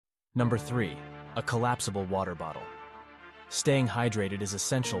Number 3. A collapsible water bottle. Staying hydrated is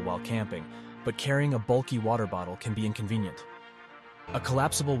essential while camping, but carrying a bulky water bottle can be inconvenient. A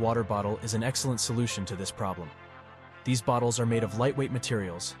collapsible water bottle is an excellent solution to this problem. These bottles are made of lightweight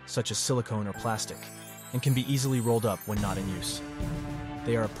materials, such as silicone or plastic, and can be easily rolled up when not in use.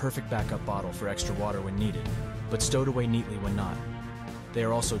 They are a perfect backup bottle for extra water when needed, but stowed away neatly when not. They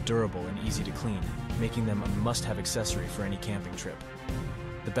are also durable and easy to clean, making them a must-have accessory for any camping trip.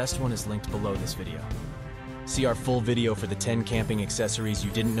 The best one is linked below this video. See our full video for the 10 camping accessories you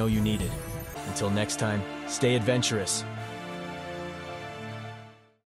didn't know you needed. Until next time, stay adventurous.